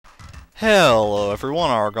Hello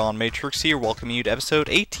everyone, ArgonMatrix here, welcoming you to episode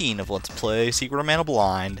 18 of Let's Play Secret of Mana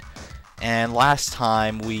Blind. And last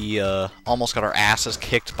time we almost got our asses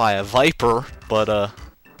kicked by a Viper, but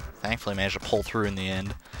thankfully managed to pull through in the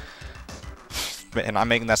end. And I'm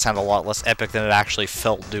making that sound a lot less epic than it actually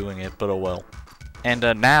felt doing it, but oh well. And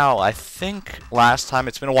now, I think last time,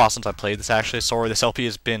 it's been a while since I played this actually, sorry, this LP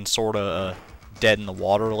has been sorta dead in the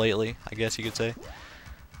water lately, I guess you could say.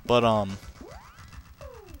 But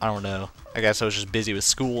I don't know. I guess I was just busy with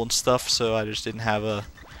school and stuff, so I just didn't have the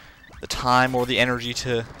time or the energy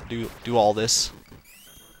to do all this.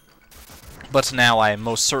 But now I am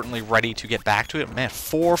most certainly ready to get back to it. Man,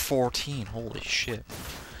 414. Holy shit.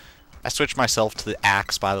 I switched myself to the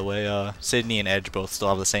axe, by the way. Sydney and Edge both still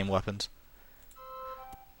have the same weapons.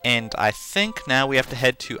 And I think now we have to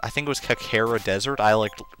head to, I think it was Kakera Desert. I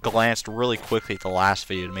like glanced really quickly at the last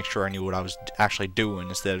video to make sure I knew what I was actually doing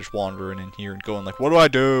instead of just wandering in here and going like, what do I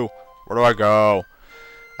do? Where do I go?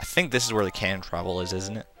 I think this is where the cannon travel is,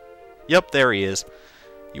 isn't it? Yep, there he is.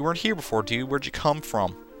 You weren't here before, dude. Where'd you come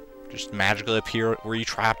from? Just magically appear? Were you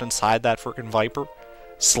trapped inside that frickin' Viper?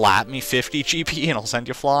 Slap me 50 GP and I'll send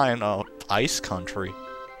you flying. Oh, Ice Country.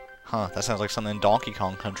 Huh, that sounds like something in Donkey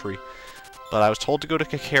Kong Country. But I was told to go to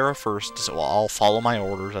Kakera first, so I'll follow my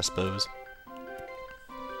orders, I suppose.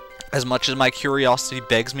 As much as my curiosity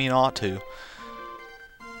begs me not to.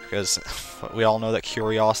 Because we all know that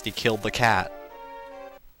curiosity killed the cat.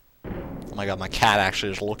 Oh my god, my cat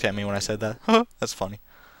actually just looked at me when I said that. Huh, that's funny.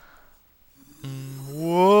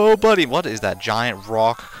 Whoa, buddy, what is that giant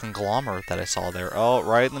rock conglomerate that I saw there? Oh,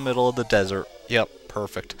 right in the middle of the desert. Yep,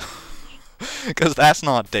 perfect. Because that's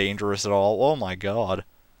not dangerous at all. Oh my god.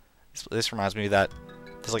 This reminds me of that.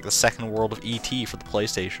 It's like the second world of E.T. for the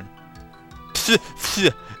PlayStation.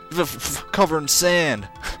 Covered in sand.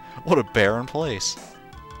 What a barren place.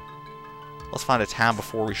 Let's find a town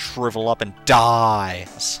before we shrivel up and die.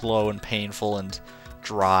 A slow and painful and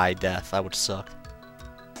dry death. That would suck.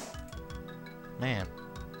 Man.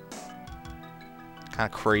 What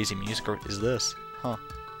kind of crazy music is this? Huh.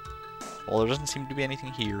 Well, there doesn't seem to be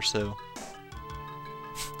anything here, so...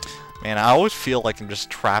 Man, I always feel like I'm just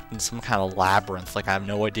trapped in some kind of labyrinth, like I have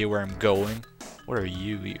no idea where I'm going. What are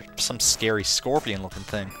you? You're some scary scorpion-looking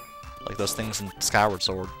thing. Like those things in Skyward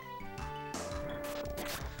Sword.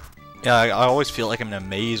 Yeah, I always feel like I'm in a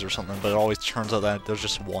maze or something, but it always turns out that there's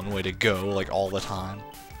just one way to go, like, all the time.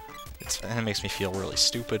 And it makes me feel really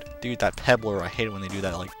stupid. Dude, that Pebbler, I hate it when they do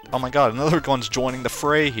that, like, oh my god, another one's joining the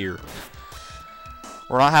fray here.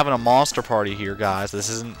 We're not having a monster party here, guys. This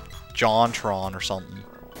isn't JonTron or something.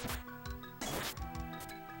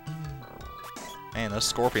 Man, those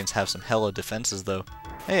scorpions have some hella defenses, though.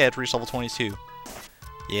 Hey, I'd reached level 22.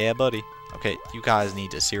 Yeah, buddy. Okay, you guys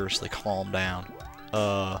need to seriously calm down.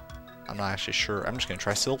 I'm not actually sure. I'm just gonna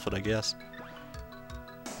try Sylphid, I guess.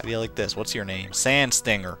 How do you like this? What's your name? Sand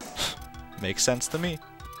Stinger. Makes sense to me.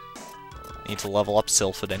 Need to level up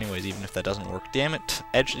Sylphid anyways, even if that doesn't work. Damn it.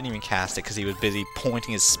 Edge didn't even cast it because he was busy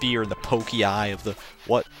pointing his spear in the pokey eye of the...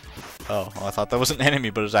 What? Oh, well, I thought that was an enemy,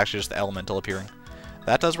 but it was actually just the elemental appearing.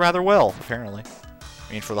 That does rather well, apparently.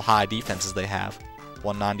 I mean, for the high defenses they have.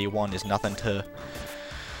 191 is nothing to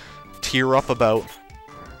tear up about.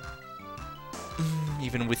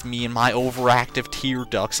 Even with me and my overactive tear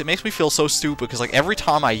ducts. It makes me feel so stupid, because like every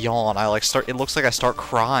time I yawn, I like it looks like I start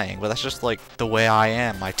crying, but that's just like the way I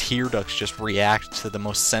am. My tear ducts just react to the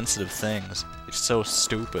most sensitive things. It's so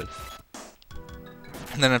stupid.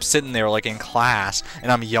 And then I'm sitting there like in class,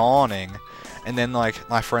 and I'm yawning. And then, like,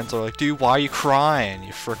 my friends are like, dude, why are you crying,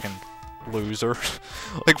 you frickin' loser?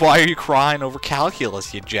 Like, why are you crying over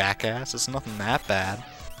calculus, you jackass? It's nothing that bad.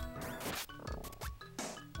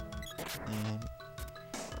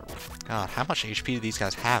 God, how much HP do these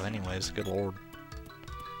guys have anyways? Good lord.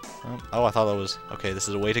 Oh, I thought that was... Okay, this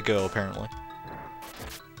is a way to go, apparently.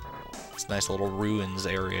 It's a nice little ruins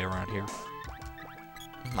area around here.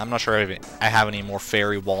 I'm not sure I have any more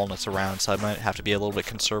fairy walnuts around, so I might have to be a little bit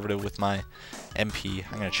conservative with my MP.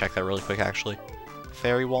 I'm gonna check that really quick, actually.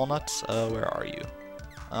 Fairy walnuts? Where are you?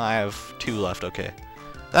 I have 2 left, okay.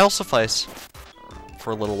 That'll suffice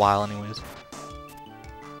for a little while, anyways.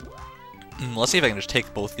 Let's see if I can just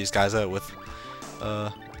take both these guys out with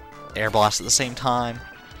air blast at the same time.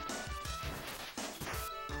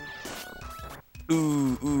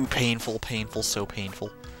 Ooh, painful, painful, so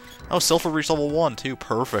painful. Oh, Sylphid reached level 1, too.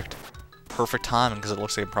 Perfect. Perfect timing, because it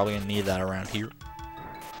looks like I'm probably going to need that around here.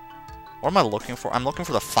 What am I looking for? I'm looking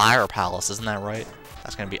for the Fire Palace, isn't that right?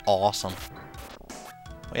 That's going to be awesome.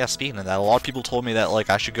 Oh, yeah, speaking of that, a lot of people told me that, like,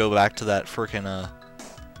 I should go back to that frickin',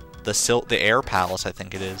 the Air Palace, I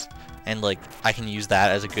think it is. And, like, I can use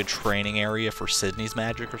that as a good training area for Sydney's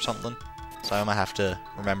magic or something. So I might have to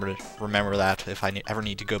remember that if I ever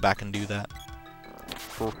need to go back and do that.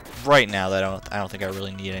 For right now, I don't think I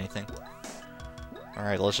really need anything. All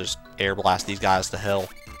right, let's just air blast these guys to hell,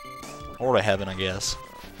 or to heaven, I guess.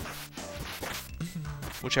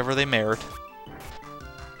 Whichever they merit.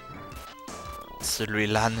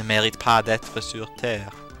 Celui-là ne mérite pas d'être sur terre.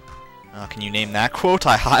 Can you name that quote?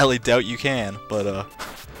 I highly doubt you can, but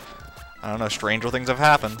I don't know. Stranger things have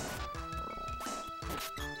happened.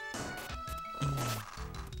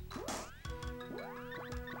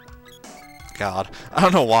 God, I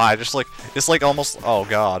don't know why. Just like it's like almost. Oh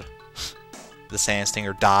God, the Sand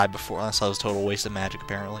Stinger died before. That was a total waste of magic,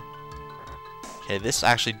 apparently. Okay, this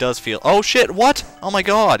actually does feel. Oh shit! What? Oh my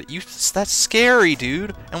God! That's scary,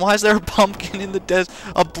 dude. And why is there a pumpkin in the desert?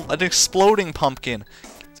 An exploding pumpkin.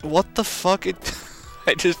 What the fuck?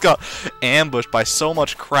 I just got ambushed by so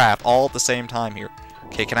much crap all at the same time here.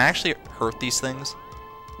 Okay, can I actually hurt these things?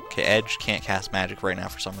 Okay, Edge can't cast magic right now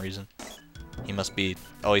for some reason. He must be...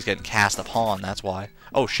 Oh, he's getting cast upon, that's why.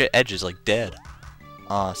 Oh shit, Edge is like dead.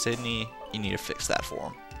 Sydney, you need to fix that for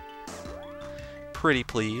him. Pretty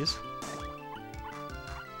please.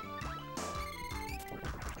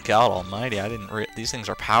 God almighty, these things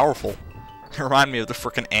are powerful. They remind me of the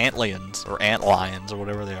frickin' antlions, or antlions, or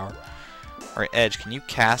whatever they are. Alright, Edge, can you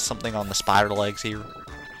cast something on the spider legs here?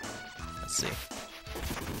 Let's see.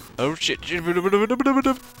 Oh shit.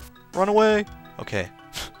 Run away. Okay.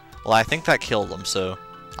 Well, I think that killed them, so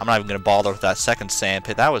I'm not even going to bother with that second sand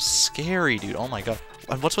pit. That was scary, dude. Oh my God.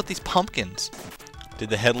 And what's with these pumpkins? Did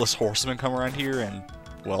the Headless Horseman come around here and,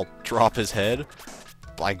 well, drop his head?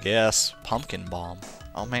 I guess. Pumpkin bomb.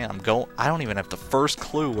 Oh man, I don't even have the first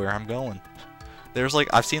clue where I'm going. There's like,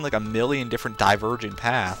 I've seen like a million different diverging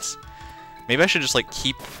paths. Maybe I should just like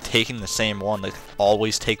keep taking the same one, like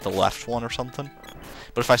always take the left one or something.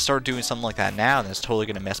 But if I start doing something like that now, then it's totally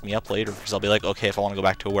going to mess me up later, because I'll be like, okay, if I want to go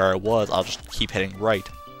back to where I was, I'll just keep heading right.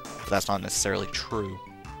 But that's not necessarily true.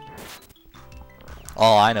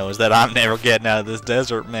 All I know is that I'm never getting out of this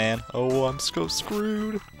desert, man. Oh, I'm so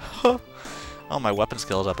screwed. Oh, my weapon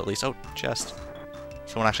skill is up at least. Oh, chest.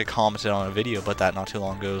 Someone actually commented on a video about that not too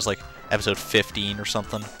long ago. It was like episode 15 or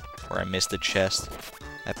something, where I missed the chest.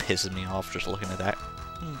 That pisses me off just looking at that.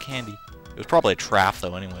 Candy. It was probably a trap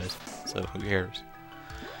though anyways, so who cares?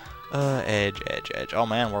 Edge. Oh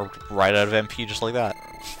man, we're right out of MP just like that.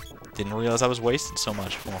 Didn't realize I was wasting so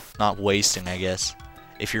much. Well, not wasting, I guess.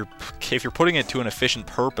 If you're putting it to an efficient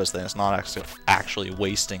purpose, then it's not actually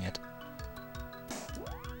wasting it.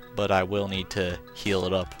 But I will need to heal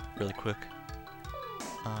it up really quick.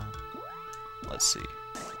 Let's see.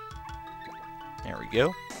 There we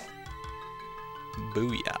go.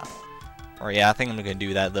 Booyah. Alright, yeah, I think I'm gonna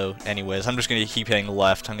do that though. Anyways, I'm just gonna keep hitting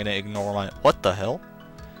left. I'm gonna ignore my... What the hell?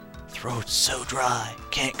 Throat's so dry.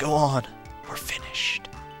 Can't go on. We're finished.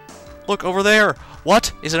 Look, over there.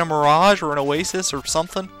 What? Is it a mirage or an oasis or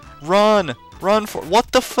something? Run! Run for...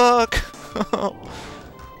 What the fuck?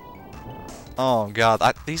 Oh, God.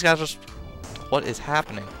 These guys just... What is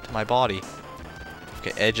happening to my body?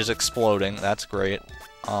 Okay, Edge is exploding. That's great.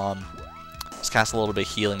 Let's cast a little bit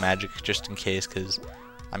of healing magic just in case, because...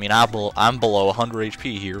 I mean, I'm below 100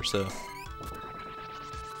 HP here, so...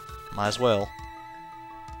 Might as well.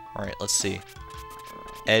 Alright, let's see.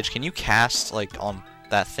 Edge, can you cast, like, on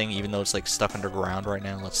that thing even though it's, like, stuck underground right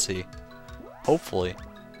now? Let's see. Hopefully.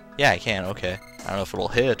 Yeah, I can, okay. I don't know if it'll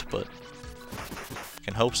hit, but... I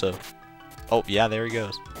can hope so. Oh, yeah, there he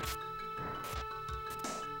goes.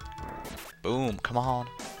 Boom, come on.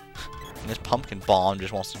 And this pumpkin bomb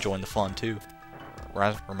just wants to join the fun, too.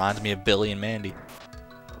 Reminds me of Billy and Mandy.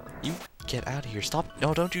 You get out of here. Stop.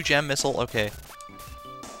 No, don't you gem missile. Okay.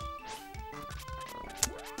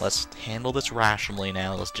 Let's handle this rationally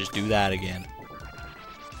now. Let's just do that again.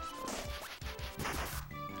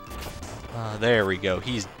 There we go.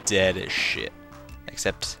 He's dead as shit.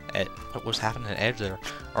 Except, what was happening at Edge there?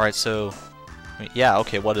 Alright, so... I mean, yeah,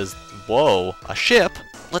 okay, what is... Whoa! A ship?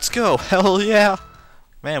 Let's go! Hell yeah!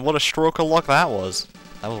 Man, what a stroke of luck that was.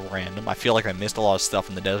 That was random. I feel like I missed a lot of stuff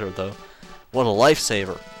in the desert, though. What a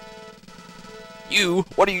lifesaver. You?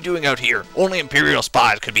 What are you doing out here? Only Imperial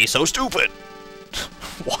spies could be so stupid!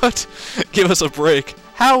 What? Give us a break.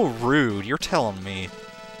 How rude. You're telling me.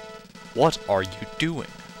 What are you doing?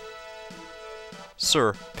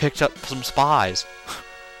 Sir, picked up some spies.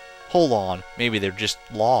 Hold on. Maybe they're just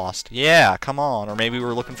lost. Yeah, come on. Or maybe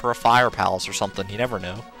we're looking for a fire palace or something. You never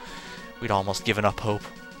know. We'd almost given up hope.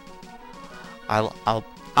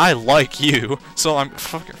 I like you. So I'm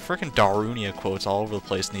freaking Darunia quotes all over the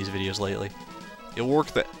place in these videos lately. He'll work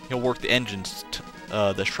the engines.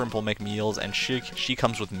 The shrimp will make meals, and she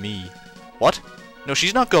comes with me. What? No,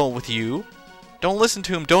 she's not going with you. Don't listen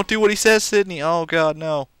to him. Don't do what he says, Sydney. Oh, God,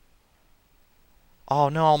 no. Oh,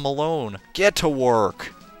 no, I'm alone. Get to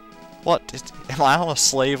work. What? Am I on a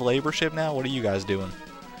slave labor ship now? What are you guys doing?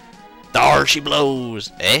 There she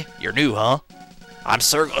blows. Eh? You're new, huh? I'm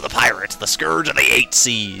Sergo the Pirate, the Scourge of the 8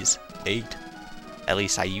 Seas. 8? At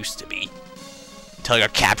least I used to be. Until I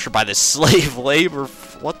got captured by this slave labor.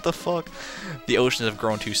 What the fuck? The oceans have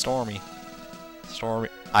grown too stormy.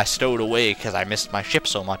 I stowed away because I missed my ship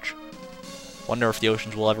so much. Wonder if the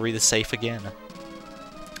oceans will ever be this safe again.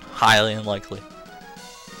 Highly unlikely.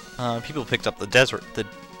 People picked up the desert.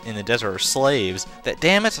 In the desert are slaves. That,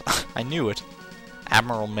 damn it! I knew it.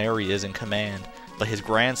 Admiral Mary is in command, but his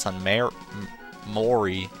grandson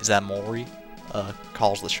Maury, is that Maury?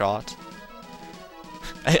 Calls the shots.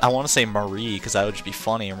 I want to say Marie because that would just be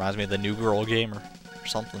funny. It reminds me of the New Girl game or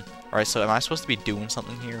something. Alright, so am I supposed to be doing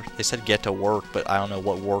something here? They said get to work, but I don't know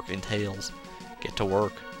what work entails. Get to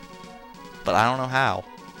work. But I don't know how.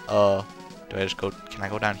 Do I just go... Can I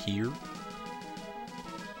go down here?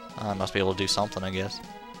 I must be able to do something, I guess.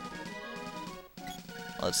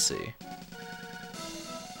 Let's see.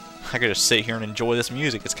 I could just sit here and enjoy this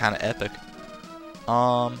music. It's kind of epic.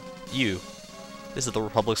 You. This is the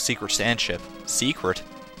Republic's secret sand ship. Secret?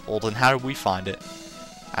 Well, then how did we find it?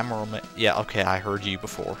 Yeah, okay, I heard you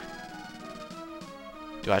before.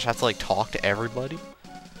 Do I just have to, like, talk to everybody?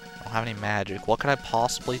 I don't have any magic. What could I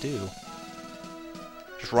possibly do?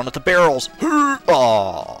 Just run at the barrels!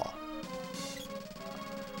 Aww.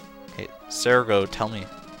 Hey, Sergo, tell me.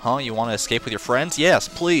 Huh? You want to escape with your friends? Yes,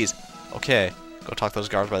 please! Okay. Go talk to those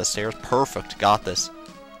guards by the stairs. Perfect. Got this.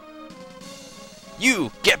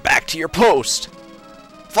 You! Get back to your post!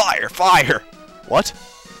 Fire! Fire! What?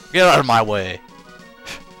 Get out of my way!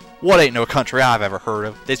 What ain't no country I've ever heard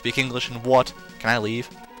of? They speak English and what? Can I leave?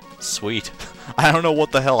 Sweet. I don't know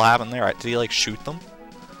what the hell happened there. Did he, like, shoot them?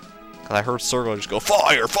 Because I heard Sergo just go,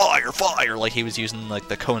 fire! Fire! Fire! Like he was using, like,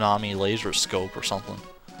 the Konami laser scope or something.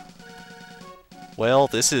 Well,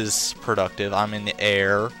 this is productive. I'm in the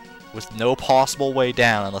air with no possible way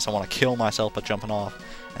down unless I want to kill myself by jumping off.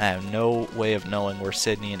 And I have no way of knowing where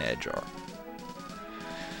Sydney and Edge are.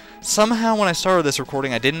 Somehow, when I started this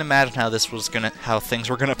recording, I didn't imagine how things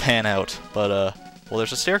were gonna pan out. But well,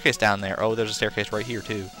 there's a staircase down there. Oh, there's a staircase right here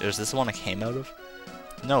too. Is this the one I came out of?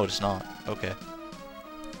 No, it's not. Okay.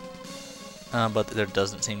 But there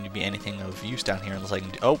doesn't seem to be anything of use down here unless I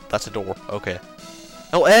can. Oh, that's a door. Okay.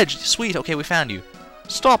 Oh, Edge, sweet. Okay, we found you.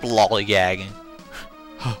 Stop lollygagging.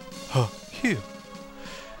 Phew.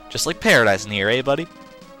 Just like paradise in here, eh, buddy?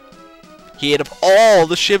 He ate up all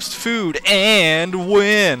the ship's food and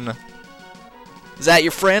win. Is that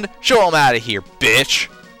your friend? Show him out of here, bitch.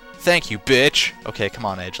 Thank you, bitch. Okay, come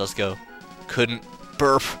on, Edge. Let's go. Couldn't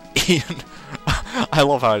burp. Ian. I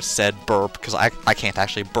love how I said burp because I can't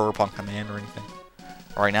actually burp on command or anything.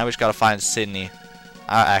 Alright, now we just gotta find Sydney.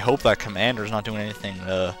 I hope that commander's not doing anything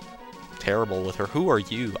terrible with her. Who are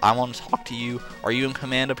you? I want to talk to you. Are you in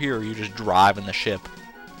command up here or are you just driving the ship?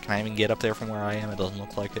 Can I even get up there from where I am? It doesn't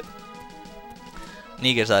look like it. I need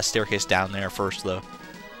to get to that staircase down there first, though.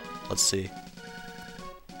 Let's see.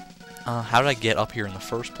 How did I get up here in the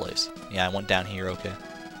first place? Yeah, I went down here, okay.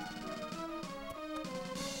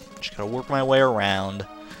 Just gotta work my way around.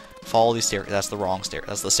 Follow these stairs. That's the wrong stair.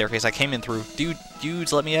 That's the staircase I came in through.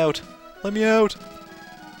 Dudes, let me out. Let me out.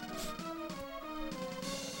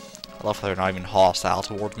 I love how they're not even hostile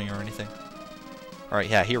towards me or anything. Alright,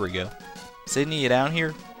 yeah, here we go. Sydney, you down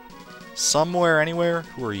here? Somewhere, anywhere?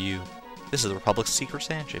 Who are you? This is the Republic's secret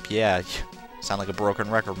sand ship. Yeah, sound like a broken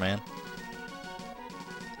record, man.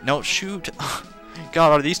 No, shoot.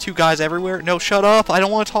 God, are these two guys everywhere? No, shut up. I don't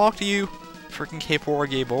want to talk to you. Freaking K-Bora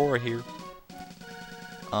Gay Bora here.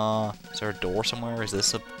 Is there a door somewhere? Is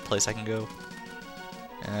this a place I can go?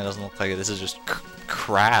 It doesn't look like it. This is just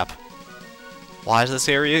crap. Why does this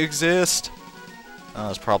area exist?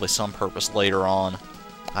 There's probably some purpose later on.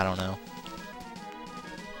 I don't know.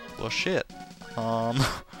 Well, shit.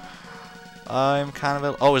 I'm kind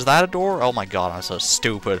of... Oh, is that a door? Oh my god, I'm so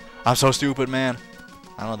stupid. I'm so stupid, man.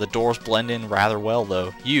 I don't know, the doors blend in rather well,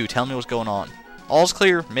 though. You, tell me what's going on. All's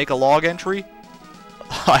clear. Make a log entry?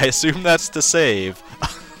 I assume that's to save.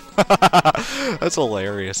 That's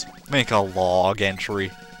hilarious. Make a log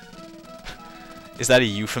entry. Is that a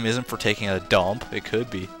euphemism for taking a dump? It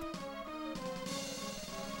could be.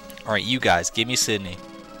 Alright, you guys, give me Sydney.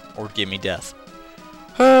 Or give me death.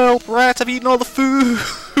 Help! Rats have eaten all the food!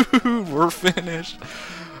 We're finished.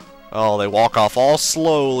 Oh, they walk off all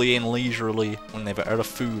slowly and leisurely when they've out of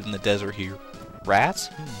food in the desert here. Rats?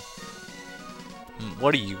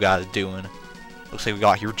 What are you guys doing? Looks like we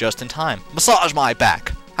got here just in time. Massage my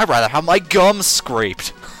back! I'd rather have my gums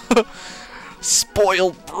scraped!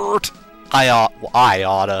 Spoiled Bert! I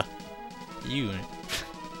oughta. You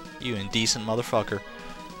indecent motherfucker.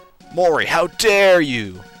 Maury, how dare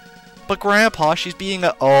you! But Grandpa, she's being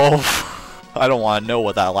a— Oh, I don't want to know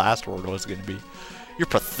what that last word was going to be. You're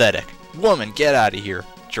pathetic. Woman, get out of here.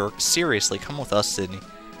 Jerk, seriously, come with us, Sydney.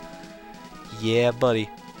 Yeah, buddy.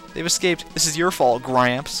 They've escaped. This is your fault,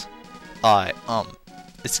 Gramps.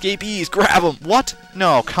 Escapees, grab them! What?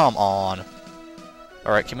 No, come on.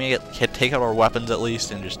 Alright, can we take out our weapons at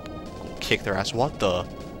least and just kick their ass? What the?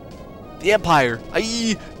 The Empire!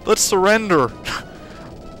 Aye! Let's surrender!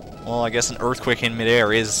 Well, I guess an earthquake in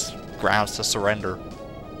midair is grounds to surrender.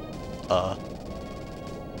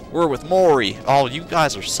 We're with Maury! Oh, you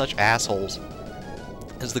guys are such assholes.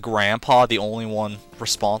 Is the grandpa the only one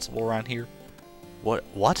responsible around here?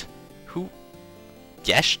 What? Who?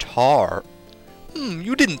 Geshtar?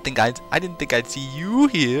 You didn't think I didn't think I'd see you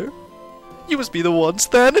here. You must be the one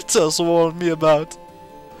Stanitas warned me about.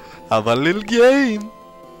 How about a little game?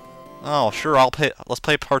 Oh, sure, let's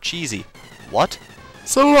play Parcheesi. What?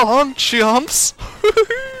 So long, chumps!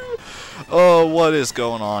 Oh, what is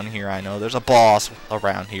going on here? I know there's a boss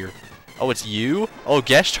around here. Oh, it's you? Oh,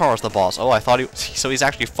 Geshtar's the boss. Oh, I thought so he's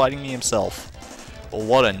actually fighting me himself. Well,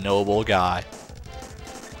 what a noble guy.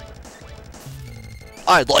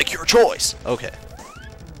 I'd like your choice. Okay.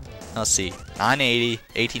 Let's see. 980,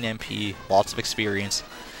 18 MP, lots of experience,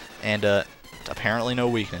 and apparently no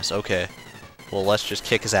weakness. Okay. Well, let's just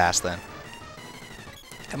kick his ass then.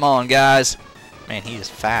 Come on, guys. Man, he is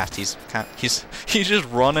fast. He's just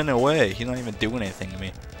running away. He's not even doing anything to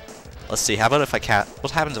me. Let's see. How about if I cast?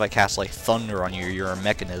 What happens if I cast like thunder on you? You're a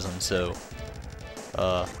mechanism, so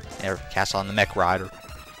cast on the mech rider.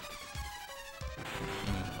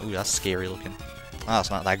 Ooh, that's scary looking. Oh, it's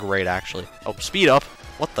not that great actually. Oh, speed up.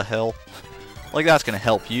 What the hell? Like that's gonna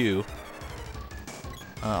help you.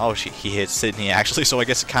 Oh, he hit Sydney actually, so I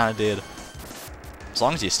guess it kind of did. As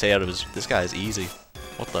long as you stay out of his. This guy is easy.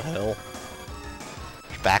 What the hell?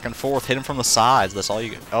 Back and forth, hit him from the sides. That's all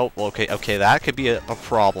you get. Oh, okay, that could be a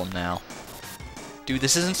problem now. Dude,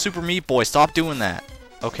 this isn't Super Meat Boy. Stop doing that.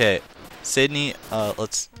 Okay, Sydney,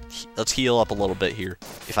 let's heal up a little bit here.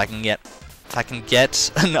 If I can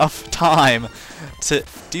get enough time to,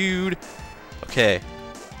 dude. Okay,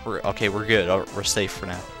 we're good. Oh, we're safe for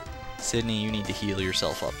now. Sydney, you need to heal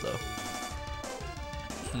yourself up though.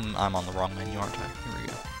 I'm on the wrong menu, aren't I? Here we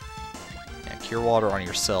go. Yeah, cure water on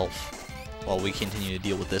yourself. While we continue to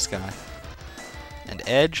deal with this guy. And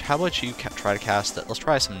Edge, how about you try to cast it? Let's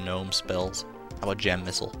try some gnome spells. How about Gem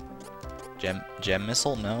Missile? Gem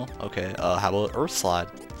Missile? No? Okay. How about Earth Slide?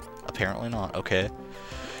 Apparently not. Okay.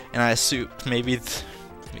 And I assume maybe...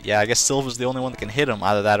 yeah, I guess Silva's the only one that can hit him.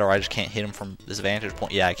 Either that or I just can't hit him from this vantage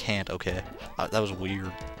point. Yeah, I can't. Okay. That was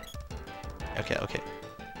weird. Okay.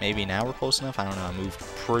 Maybe now we're close enough? I don't know. I moved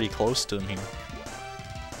pretty close to him here.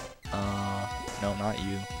 No, not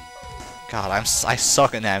you. God, I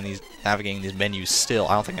suck at navigating these menus still.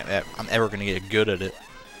 I don't think I'm ever going to get good at it.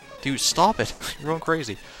 Dude, stop it. You're going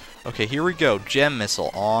crazy. Okay, here we go. Gem Missile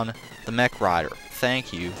on the Mech Rider.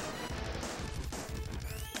 Thank you.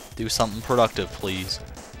 Do something productive, please.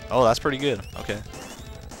 Oh, that's pretty good. Okay.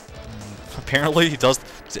 Apparently he does...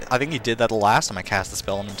 I think he did that the last time I cast the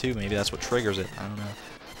spell on him, too. Maybe that's what triggers it. I don't know.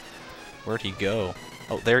 Where'd he go?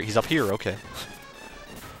 Oh, there. He's up here. Okay.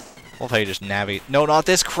 Well, if I just navigate. No, not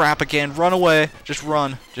this crap again. Run away. Just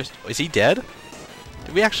run. Is he dead?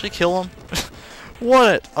 Did we actually kill him?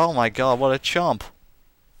 What? Oh my god, what a chump.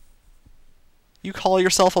 You call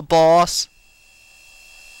yourself a boss?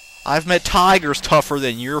 I've met tigers tougher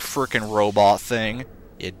than your frickin' robot thing,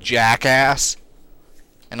 you jackass.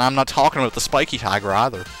 And I'm not talking about the spiky tiger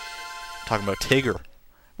either. I'm talking about Tigger.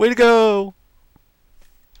 Way to go!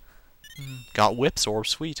 Got whip sword,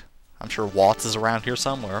 sweet. I'm sure Watts is around here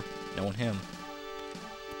somewhere. Knowing him.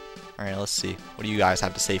 Alright, let's see. What do you guys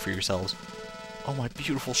have to say for yourselves? Oh, my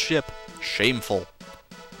beautiful ship. Shameful.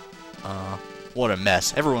 What a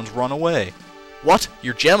mess. Everyone's run away. What?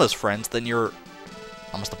 You're Gemma's friends? Then you're...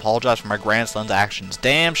 I must apologize for my grandson's actions.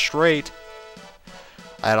 Damn straight.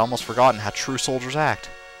 I had almost forgotten how true soldiers act.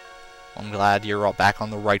 I'm glad you're all back on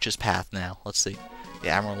the righteous path now. Let's see. The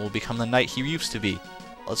Admiral will become the knight he used to be.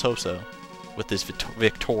 Let's hope so. With this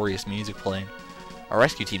victorious music playing. Our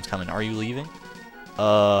rescue team's coming. Are you leaving?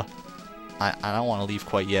 I don't want to leave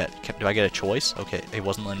quite yet. Do I get a choice? Okay, it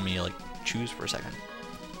wasn't letting me, like, choose for a second.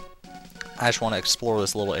 I just want to explore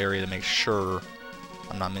this little area to make sure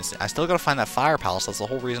I'm not missing. I still gotta find that fire palace. That's the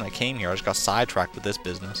whole reason I came here. I just got sidetracked with this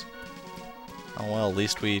business. Oh well, at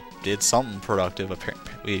least we did something productive.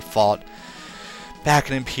 We fought back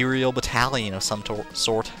an Imperial battalion of some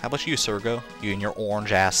sort. How about you, Sergo? You and your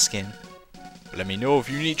orange-ass skin. Let me know if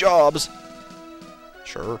you need jobs.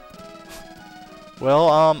 Sure. Well,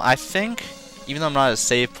 I think, even though I'm not at a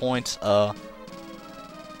save point,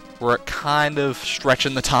 we're kind of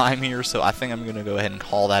stretching the time here, so I think I'm gonna go ahead and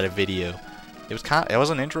call that a video. It was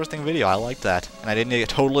an interesting video. I liked that, and I didn't get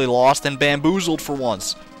totally lost and bamboozled for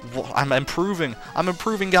once. I'm improving. I'm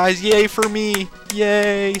improving, guys. Yay for me.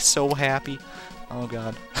 Yay. So happy. Oh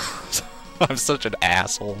god. I'm such an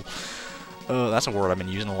asshole. That's a word I've been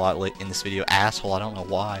using a lot in this video. Asshole. I don't know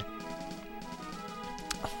why.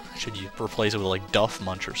 Should you replace it with like Duff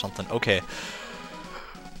Munch or something? Okay.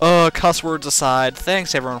 Cuss words aside,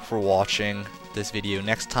 thanks everyone for watching this video.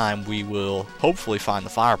 Next time we will hopefully find the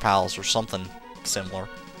Fire Palace or something similar.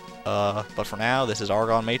 But for now, this is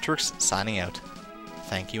ArgonMatrix signing out.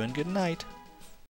 Thank you and good night.